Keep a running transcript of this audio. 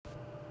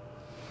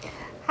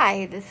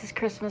Hi, this is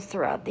Christmas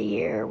Throughout the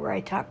Year, where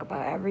I talk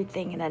about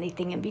everything and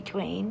anything in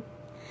between.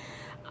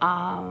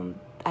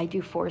 I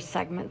do 4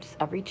 segments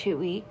every 2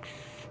 weeks.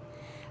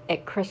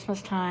 At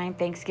Christmas time,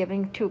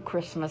 Thanksgiving to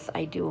Christmas,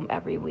 I do them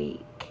every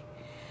week.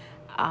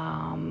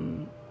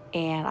 Um,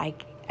 and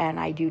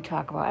I do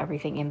talk about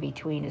everything in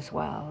between as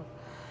well.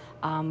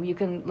 You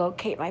can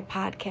locate my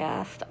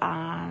podcast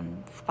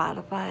on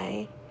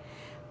Spotify,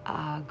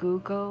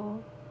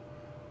 Google,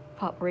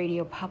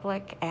 Radio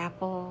Public,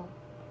 Apple,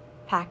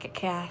 Pocket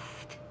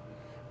Cast.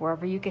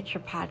 Wherever you get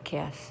your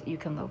podcasts, you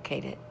can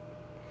locate it.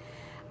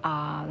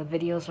 The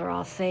videos are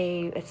all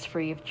saved. It's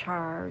free of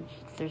charge.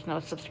 There's no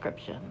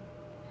subscription.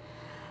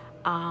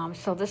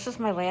 So this is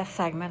my last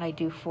segment. I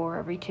do 4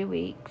 every 2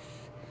 weeks.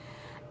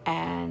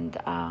 And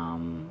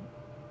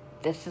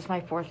this is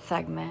my 4th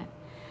segment.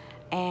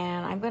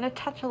 And I'm going to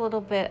touch a little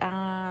bit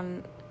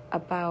on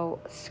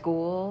about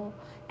school.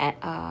 And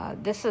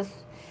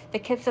the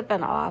kids have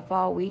been off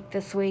all week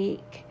this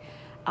week.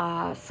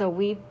 So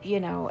we,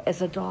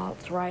 as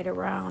adults, ride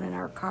around in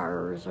our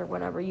cars or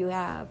whatever you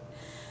have,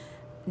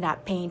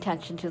 not paying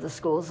attention to the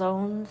school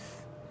zones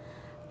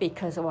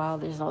because, well,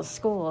 there's no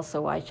school,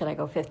 so why should I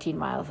go 15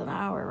 miles an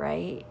hour,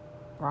 right?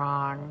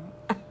 Wrong.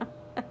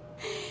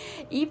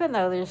 Even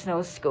though there's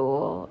no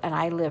school, and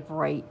I live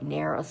right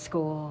near a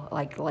school,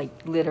 like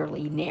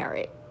literally near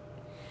it,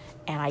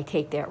 and I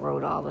take that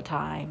road all the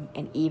time,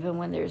 and even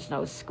when there's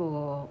no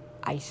school,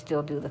 I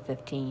still do the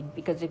 15,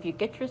 because if you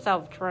get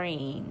yourself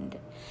trained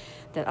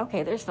that,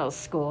 okay, there's no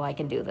school, I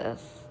can do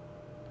this,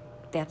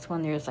 that's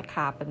when there's a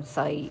cop in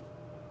sight,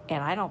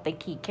 and I don't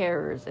think he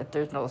cares if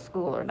there's no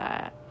school or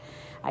not.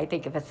 I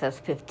think if it says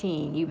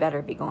 15, you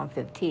better be going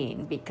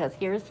 15, because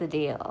here's the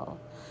deal.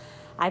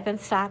 I've been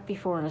stopped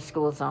before in a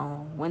school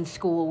zone when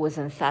school was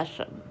in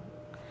session,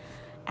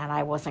 and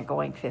I wasn't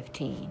going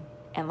 15.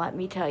 And let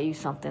me tell you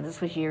something,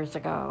 this was years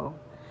ago,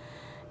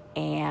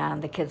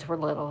 and the kids were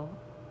little,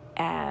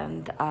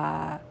 and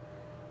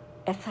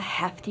it's a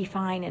hefty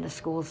fine in a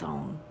school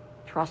zone.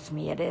 Trust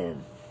me, it is.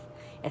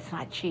 It's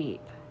not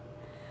cheap.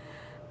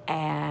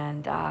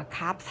 And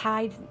cops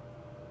hide.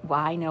 Well,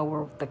 I know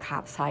where the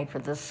cops hide for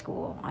this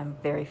school. I'm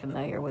very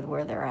familiar with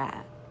where they're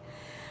at.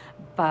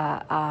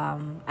 But,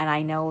 and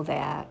I know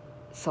that,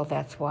 so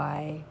that's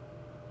why,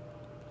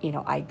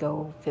 I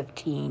go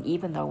 15,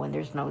 even though when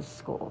there's no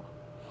school.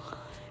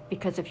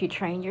 Because if you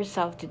train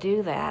yourself to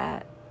do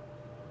that,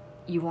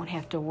 you won't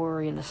have to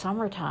worry in the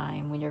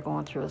summertime when you're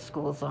going through a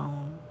school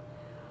zone.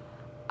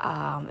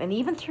 And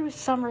even through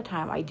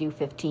summertime, I do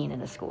 15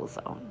 in a school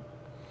zone.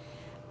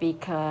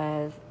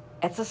 Because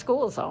it's a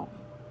school zone.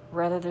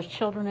 Whether there's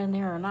children in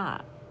there or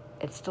not,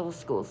 it's still a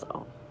school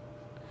zone.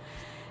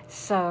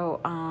 So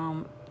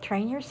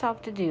train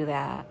yourself to do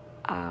that.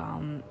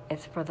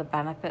 It's for the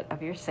benefit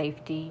of your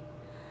safety,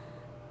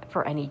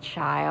 for any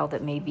child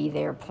that may be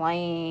there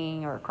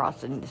playing or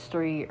crossing the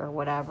street or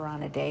whatever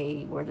on a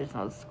day where there's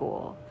no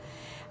school.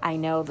 I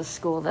know the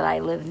school that I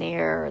live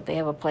near, they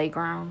have a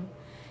playground,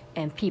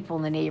 and people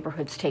in the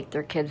neighborhoods take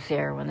their kids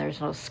there when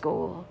there's no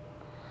school.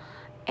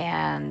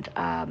 And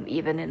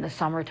even in the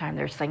summertime,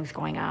 there's things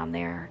going on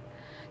there.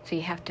 So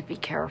you have to be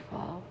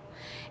careful.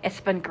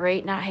 It's been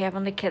great not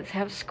having the kids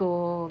have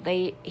school.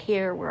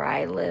 Here where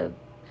I live,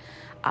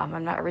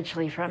 I'm not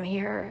originally from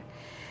here,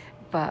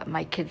 but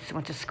my kids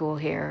went to school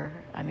here.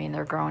 I mean,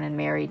 they're grown and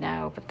married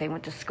now, but they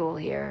went to school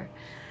here.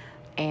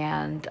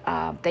 And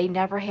they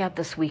never had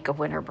this week of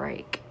winter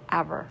break,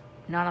 ever.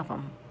 None of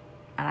them.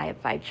 And I have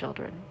 5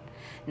 children.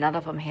 None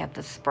of them had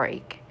this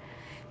break.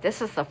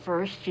 This is the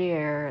first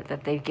year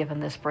that they've given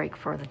this break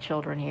for the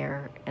children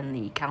here in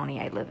the county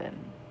I live in.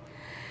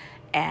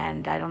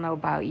 And I don't know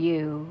about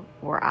you,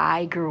 where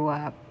I grew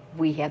up,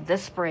 we had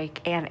this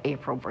break and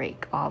April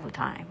break all the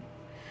time.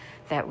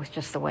 That was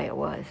just the way it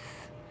was.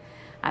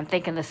 I'm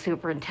thinking the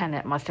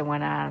superintendent must have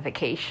went on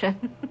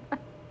vacation,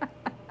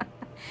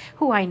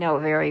 who I know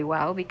very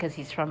well because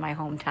he's from my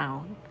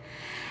hometown,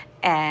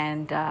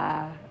 and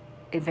a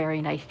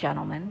very nice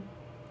gentleman.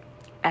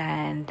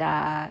 And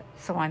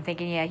so I'm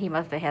thinking, yeah, he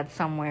must have had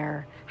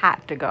somewhere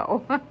hot to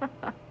go.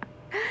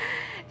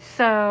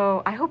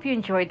 So I hope you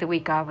enjoyed the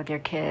week off with your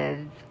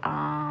kids.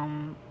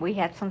 We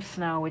had some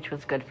snow, which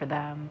was good for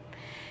them.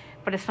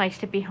 But it's nice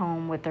to be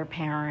home with their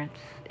parents,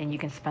 and you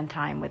can spend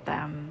time with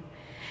them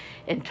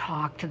and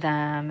talk to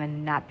them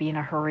and not be in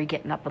a hurry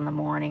getting up in the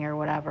morning or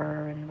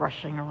whatever and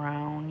rushing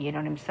around. You know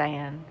what I'm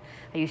saying?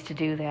 I used to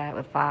do that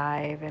with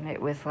 5, and it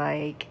was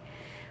like,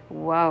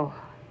 whoa,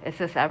 is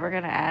this ever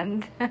going to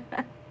end?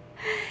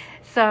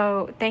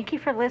 So thank you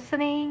for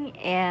listening,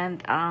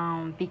 and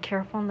be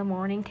careful in the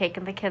morning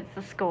taking the kids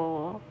to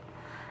school,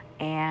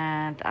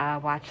 and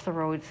watch the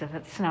roads. If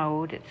it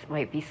snowed, it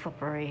might be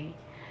slippery,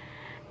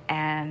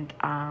 and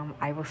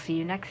I will see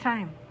you next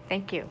time.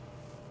 Thank you.